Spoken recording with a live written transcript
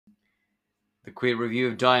The queer review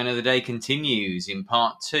of Die Another Day continues in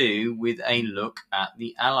part 2 with a look at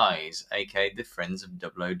the Allies, aka the Friends of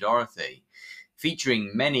 00 Dorothy,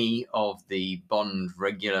 featuring many of the Bond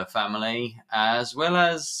regular family, as well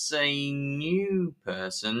as a new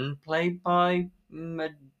person played by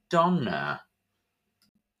Madonna.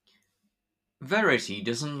 Verity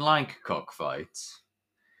doesn't like cockfights,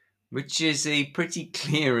 which is a pretty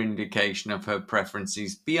clear indication of her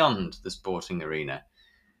preferences beyond the sporting arena.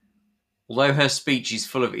 Although her speech is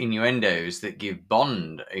full of innuendos that give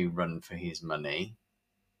Bond a run for his money,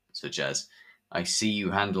 such as, "I see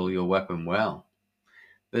you handle your weapon well,"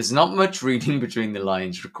 there's not much reading between the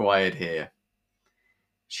lines required here.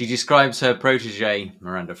 She describes her protege,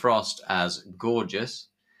 Miranda Frost, as gorgeous,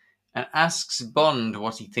 and asks Bond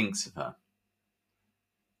what he thinks of her.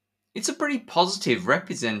 It's a pretty positive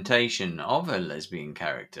representation of her lesbian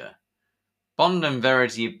character. Bond and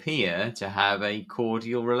Verity appear to have a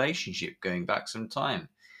cordial relationship going back some time.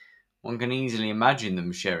 One can easily imagine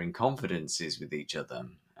them sharing confidences with each other,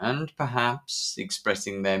 and perhaps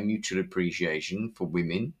expressing their mutual appreciation for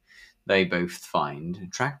women they both find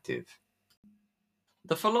attractive.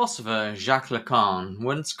 The philosopher Jacques Lacan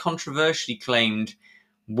once controversially claimed,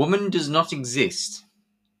 "Woman does not exist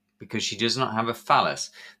because she does not have a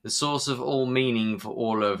phallus, the source of all meaning for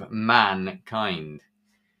all of mankind."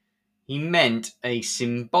 He meant a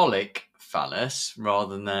symbolic phallus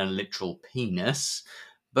rather than a literal penis,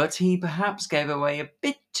 but he perhaps gave away a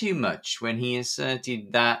bit too much when he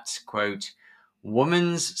asserted that, quote,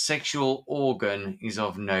 "woman's sexual organ is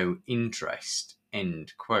of no interest,"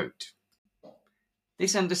 end quote.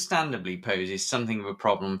 This understandably poses something of a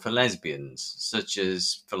problem for lesbians, such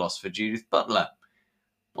as philosopher Judith Butler.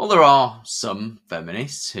 While there are some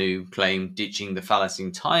feminists who claim ditching the phallus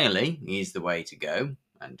entirely is the way to go,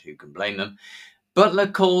 and who can blame them, Butler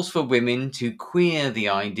calls for women to queer the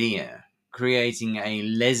idea, creating a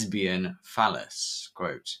lesbian phallus.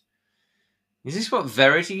 Quote, "Is this what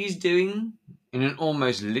Verity is doing, in an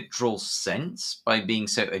almost literal sense, by being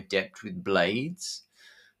so adept with blades,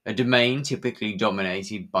 a domain typically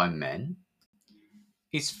dominated by men?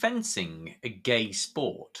 Is fencing a gay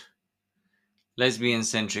sport?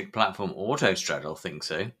 Lesbian-centric platform Autostraddle thinks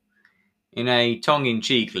so. In a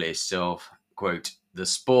tongue-in-cheek list of, quote, the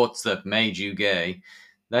sports that made you gay,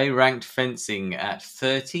 they ranked fencing at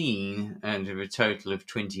 13 out of a total of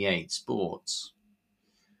 28 sports.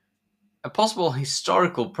 A possible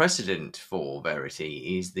historical precedent for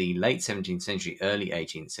Verity is the late 17th century, early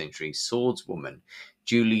 18th century swordswoman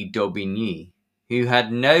Julie d'Aubigny, who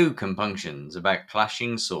had no compunctions about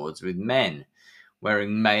clashing swords with men,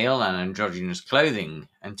 wearing male and androgynous clothing,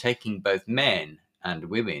 and taking both men and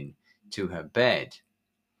women to her bed.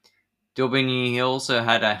 D'Aubigny also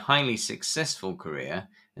had a highly successful career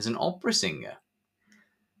as an opera singer.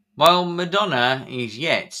 While Madonna is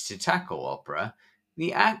yet to tackle opera,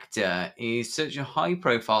 the actor is such a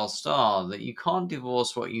high-profile star that you can't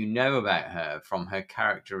divorce what you know about her from her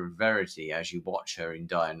character of Verity as you watch her in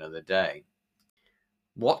Die Another Day.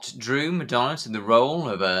 What drew Madonna to the role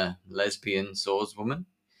of a lesbian swordswoman?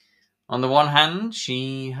 On the one hand,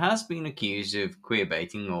 she has been accused of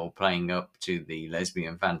queerbaiting or playing up to the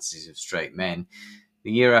lesbian fantasies of straight men.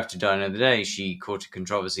 The year after Die Another Day, she caught a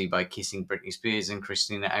controversy by kissing Britney Spears and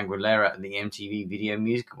Christina Aguilera at the MTV Video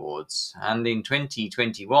Music Awards. And in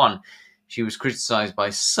 2021, she was criticised by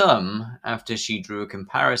some after she drew a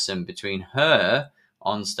comparison between her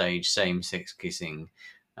on-stage same-sex kissing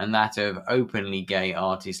and that of openly gay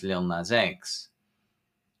artist Lil Nas X.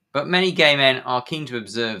 But many gay men are keen to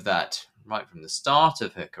observe that, right from the start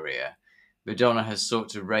of her career, Madonna has sought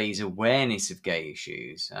to raise awareness of gay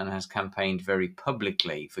issues and has campaigned very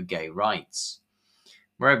publicly for gay rights.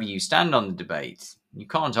 Wherever you stand on the debate, you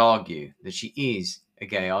can't argue that she is a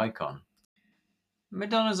gay icon.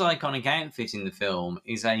 Madonna's iconic outfit in the film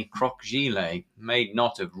is a croque-gilet, made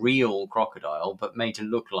not of real crocodile, but made to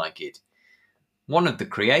look like it. One of the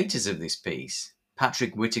creators of this piece,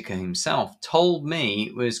 Patrick Whitaker himself, told me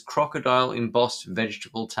it was crocodile-embossed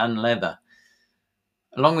vegetable tan leather.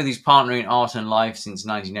 Along with his partner in art and life since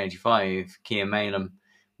 1985, Kia Malum,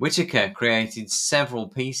 Whitaker created several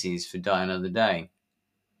pieces for Die Another Day.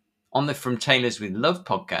 On the From Tailors with Love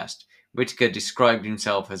podcast, Whitaker described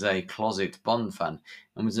himself as a closet Bond fan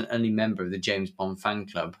and was an early member of the James Bond fan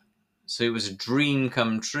club. So it was a dream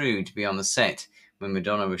come true to be on the set when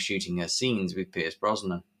Madonna was shooting her scenes with Pierce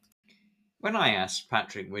Brosnan. When I asked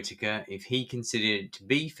Patrick Whitaker if he considered it to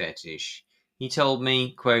be fetish, he told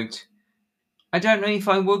me, quote, "I don't know if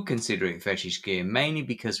I would consider it fetish gear, mainly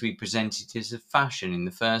because we presented it as a fashion in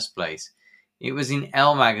the first place. It was in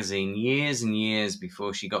Elle magazine years and years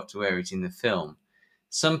before she got to wear it in the film.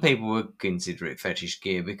 Some people would consider it fetish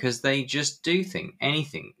gear because they just do think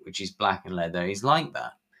anything which is black and leather is like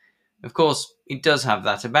that. Of course, it does have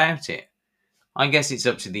that about it. I guess it's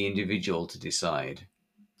up to the individual to decide.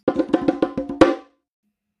 The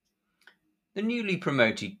newly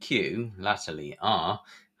promoted Q, latterly R,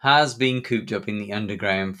 has been cooped up in the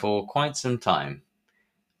underground for quite some time.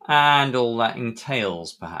 And all that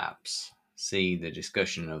entails, perhaps. See the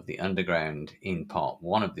discussion of the underground in part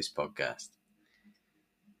 1 of this podcast.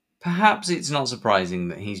 Perhaps it's not surprising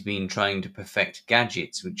that he's been trying to perfect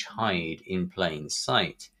gadgets which hide in plain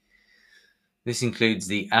sight. This includes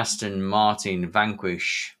the Aston Martin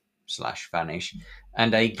Vanquish/Vanish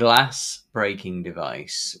and a glass breaking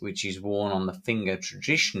device which is worn on the finger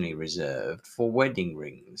traditionally reserved for wedding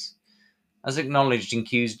rings, as acknowledged in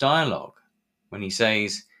Q's dialogue, when he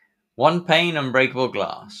says, "One pane unbreakable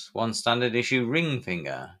glass, one standard issue ring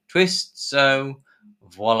finger, twist so,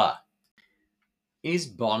 voila." Is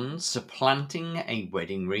Bond supplanting a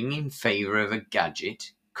wedding ring in favour of a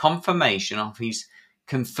gadget, confirmation of his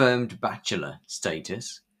confirmed bachelor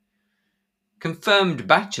status? Confirmed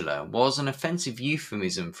bachelor was an offensive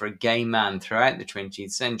euphemism for a gay man throughout the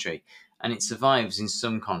 20th century, and it survives in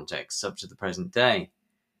some contexts up to the present day.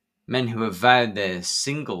 Men who avowed their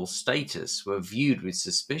single status were viewed with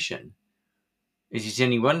suspicion. Is it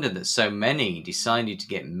any wonder that so many decided to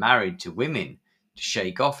get married to women to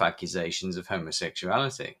shake off accusations of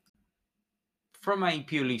homosexuality? From a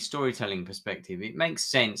purely storytelling perspective, it makes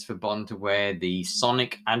sense for Bond to wear the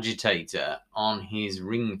sonic agitator on his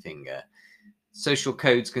ring finger. Social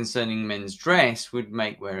codes concerning men's dress would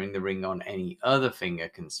make wearing the ring on any other finger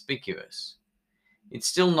conspicuous. It's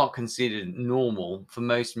still not considered normal for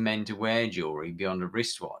most men to wear jewellery beyond a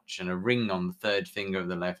wristwatch and a ring on the third finger of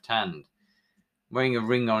the left hand. Wearing a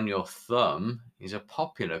ring on your thumb is a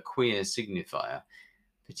popular queer signifier,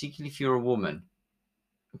 particularly if you're a woman.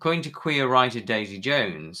 According to queer writer Daisy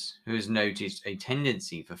Jones, who has noticed a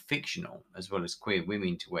tendency for fictional as well as queer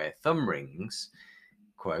women to wear thumb rings,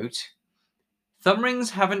 quote, "Thumb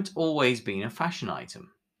rings haven't always been a fashion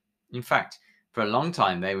item. In fact, for a long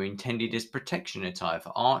time they were intended as protection attire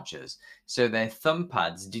for archers, so their thumb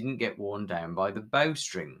pads didn't get worn down by the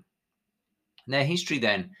bowstring. Their history,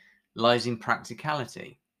 then, lies in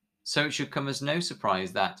practicality, so it should come as no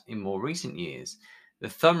surprise that, in more recent years, the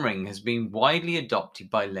thumb ring has been widely adopted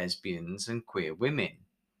by lesbians and queer women.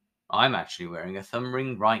 I'm actually wearing a thumb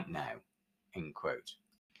ring right now." End quote.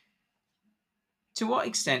 To what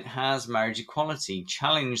extent has marriage equality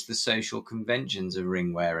challenged the social conventions of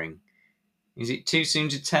ring wearing? Is it too soon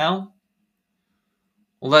to tell?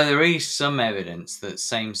 Although there is some evidence that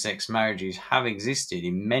same-sex marriages have existed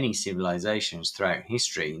in many civilizations throughout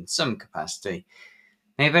history in some capacity,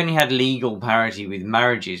 they have only had legal parity with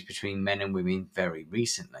marriages between men and women very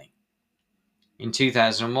recently. In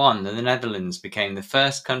 2001, the Netherlands became the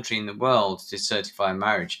first country in the world to certify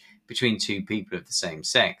marriage between two people of the same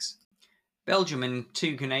sex. Belgium and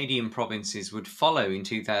two Canadian provinces would follow in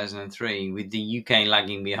 2003, with the UK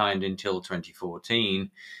lagging behind until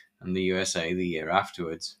 2014, and the USA the year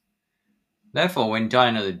afterwards. Therefore, when Die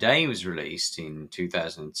Another Day was released in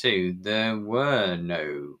 2002, there were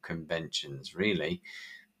no conventions, really,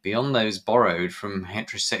 beyond those borrowed from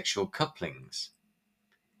heterosexual couplings.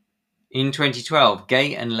 In 2012,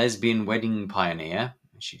 gay and lesbian wedding pioneer,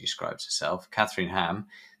 as she describes herself, Catherine Ham,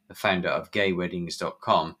 the founder of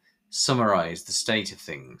GayWeddings.com, summarised the state of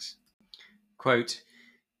things. Quote,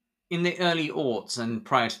 "In the early aughts and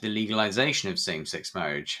prior to the legalisation of same-sex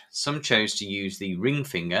marriage, some chose to use the ring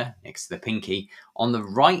finger, next to the pinky, on the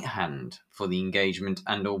right hand for the engagement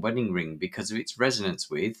and or wedding ring because of its resonance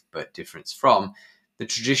with, but difference from, the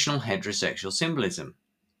traditional heterosexual symbolism.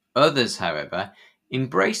 Others, however,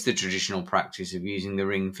 embraced the traditional practice of using the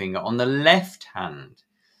ring finger on the left hand.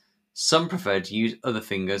 Some preferred to use other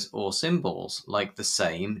fingers or symbols, like the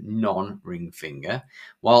same non-ring finger,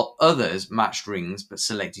 while others matched rings but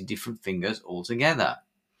selected different fingers altogether.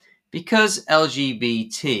 Because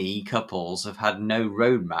LGBT couples have had no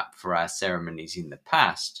roadmap for our ceremonies in the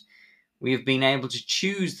past, we have been able to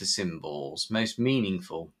choose the symbols most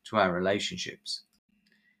meaningful to our relationships.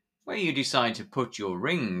 Where you decide to put your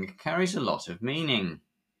ring carries a lot of meaning.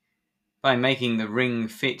 By making the ring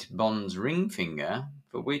fit Bond's ring finger,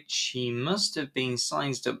 for which he must have been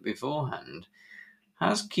sized up beforehand,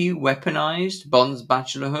 has Q weaponized Bond's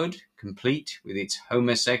bachelorhood, complete with its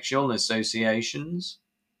homosexual associations?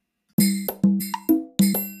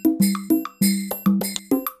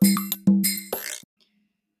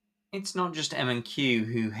 It's not just M&Q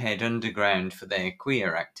who head underground for their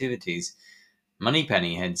queer activities.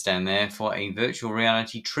 Moneypenny heads down there for a virtual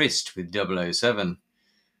reality tryst with 007.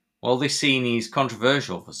 While this scene is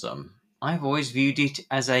controversial for some, I've always viewed it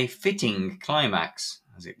as a fitting climax,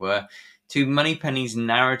 as it were, to Moneypenny's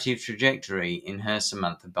narrative trajectory in her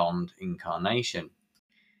Samantha Bond incarnation.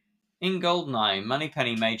 In Goldeneye,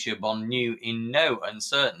 Moneypenny made sure Bond knew in no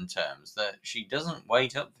uncertain terms that she doesn't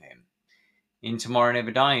wait up for him. In Tomorrow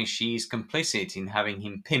Never Dies, she's complicit in having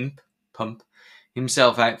him pump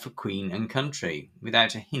himself out for Queen and country,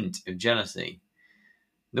 without a hint of jealousy.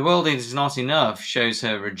 The World Is Not Enough shows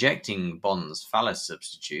her rejecting Bond's phallus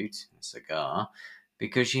substitute, a cigar,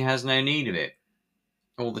 because she has no need of it.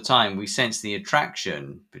 All the time, we sense the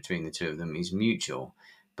attraction between the two of them is mutual,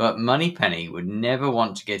 but Moneypenny would never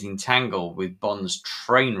want to get entangled with Bond's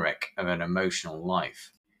train wreck of an emotional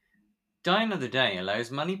life. Die Another Day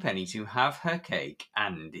allows Moneypenny to have her cake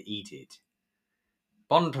and eat it.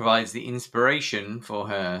 Bond provides the inspiration for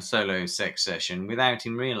her solo sex session without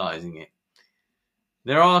him realising it.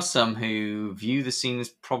 There are some who view the scene as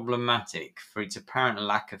problematic for its apparent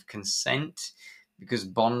lack of consent, because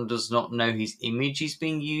Bond does not know his image is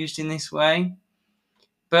being used in this way.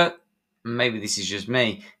 But maybe this is just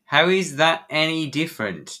me. How is that any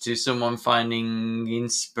different to someone finding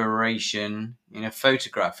inspiration in a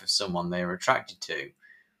photograph of someone they are attracted to,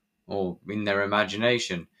 or in their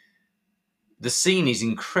imagination? The scene is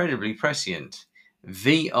incredibly prescient.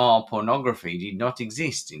 VR pornography did not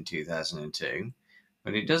exist in 2002,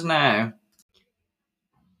 but it does now.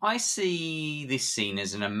 I see this scene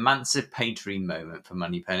as an emancipatory moment for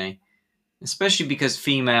Moneypenny, especially because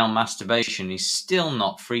female masturbation is still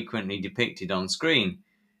not frequently depicted on screen.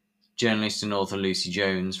 Journalist and author Lucy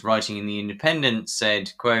Jones, writing in The Independent,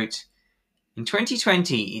 said, quote, "In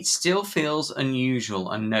 2020, it still feels unusual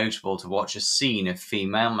and notable to watch a scene of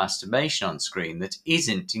female masturbation on screen that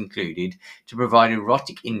isn't included to provide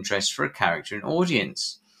erotic interest for a character and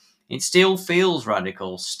audience. It still feels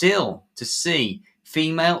radical, to see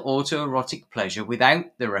female autoerotic pleasure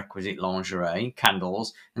without the requisite lingerie,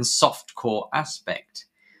 candles, and soft-core aspect.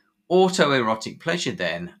 Autoerotic pleasure,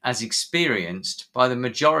 then, as experienced by the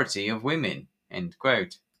majority of women." End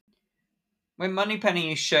quote. When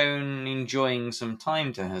Moneypenny is shown enjoying some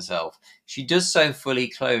time to herself, she does so fully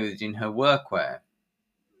clothed in her workwear.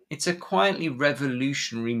 It's a quietly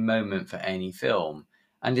revolutionary moment for any film,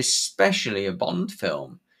 and especially a Bond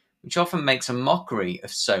film, which often makes a mockery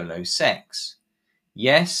of solo sex.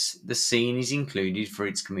 Yes, the scene is included for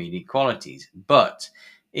its comedic qualities, but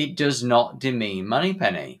it does not demean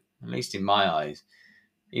Moneypenny, at least in my eyes,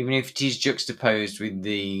 even if it is juxtaposed with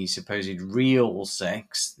the supposed real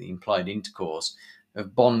sex, the implied intercourse,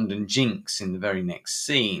 of Bond and Jinx in the very next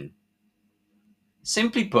scene.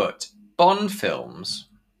 Simply put, Bond films,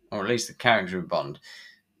 or at least the character of Bond,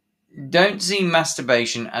 don't see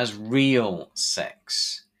masturbation as real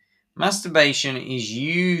sex. Masturbation is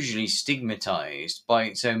usually stigmatized by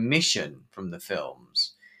its omission from the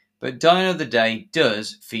films, but Die Another Day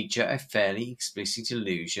does feature a fairly explicit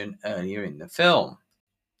allusion earlier in the film.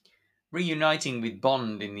 Reuniting with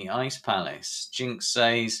Bond in the Ice Palace, Jinx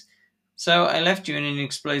says, "So I left you in an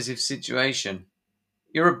explosive situation.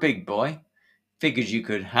 You're a big boy. Figured you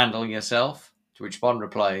could handle yourself." To which Bond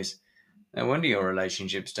replies, "No wonder your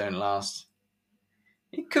relationships don't last."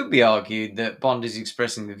 It could be argued that Bond is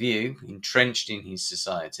expressing the view, entrenched in his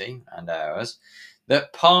society, and ours,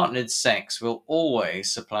 that partnered sex will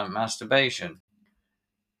always supplant masturbation.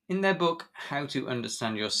 In their book, How to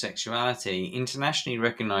Understand Your Sexuality, internationally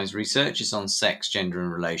recognized researchers on sex, gender,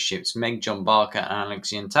 and relationships, Meg John Barker and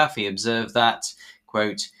Alex Yantafi, observe that,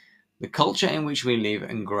 quote, "The culture in which we live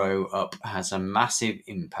and grow up has a massive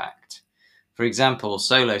impact. For example,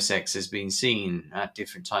 solo sex has been seen at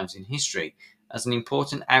different times in history as an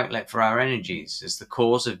important outlet for our energies, as the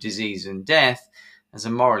cause of disease and death, as a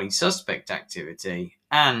morally suspect activity,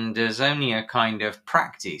 and as only a kind of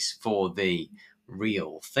practice for the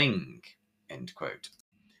real thing." End quote.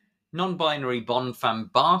 Non-binary Bond fan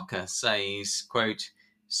Barker says, quote,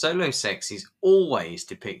 "Solo sex is always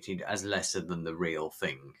depicted as lesser than the real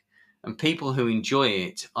thing, and people who enjoy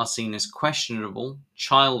it are seen as questionable,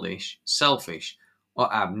 childish, selfish,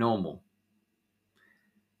 or abnormal.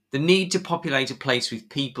 The need to populate a place with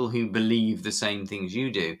people who believe the same things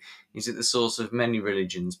you do is at the source of many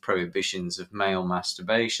religions' prohibitions of male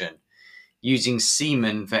masturbation. Using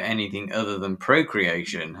semen for anything other than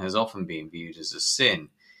procreation has often been viewed as a sin.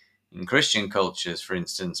 In Christian cultures, for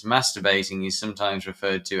instance, masturbating is sometimes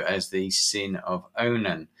referred to as the sin of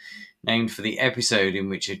Onan, named for the episode in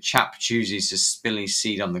which a chap chooses to spill his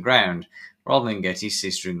seed on the ground rather than get his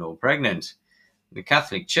sister-in-law pregnant. The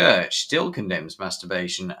Catholic Church still condemns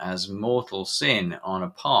masturbation as mortal sin on a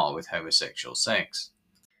par with homosexual sex.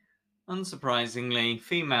 Unsurprisingly,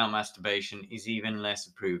 female masturbation is even less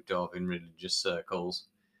approved of in religious circles.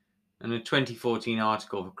 In a 2014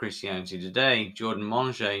 article for Christianity Today, Jordan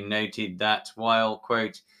Monge noted that while,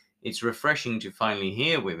 quote, it's refreshing to finally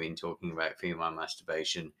hear women talking about female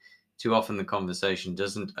masturbation, too often the conversation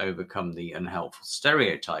doesn't overcome the unhelpful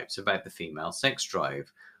stereotypes about the female sex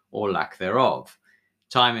drive, or lack thereof.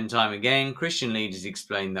 Time and time again, Christian leaders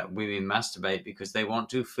explain that women masturbate because they want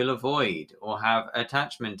to fill a void or have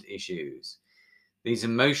attachment issues. These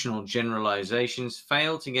emotional generalizations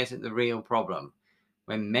fail to get at the real problem.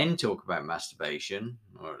 When men talk about masturbation,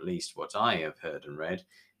 or at least what I have heard and read,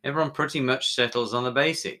 everyone pretty much settles on the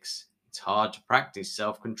basics. It's hard to practice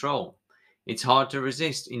self-control. It's hard to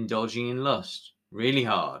resist indulging in lust. Really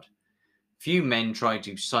hard. Few men try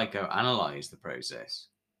to psychoanalyze the process.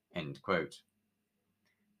 End quote.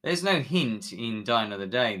 There's no hint in Die Another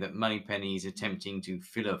Day that Moneypenny is attempting to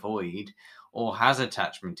fill a void or has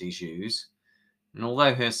attachment issues. And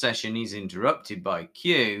although her session is interrupted by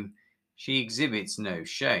Q, she exhibits no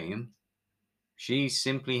shame. She's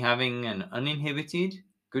simply having an uninhibited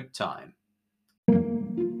good time.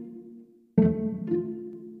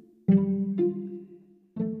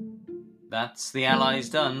 That's the Allies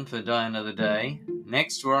done for Die Another Day.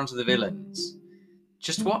 Next, we're on to the villains.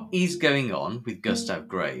 Just what is going on with Gustav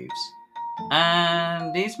Graves?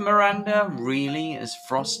 And is Miranda really as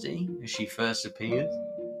frosty as she first appears?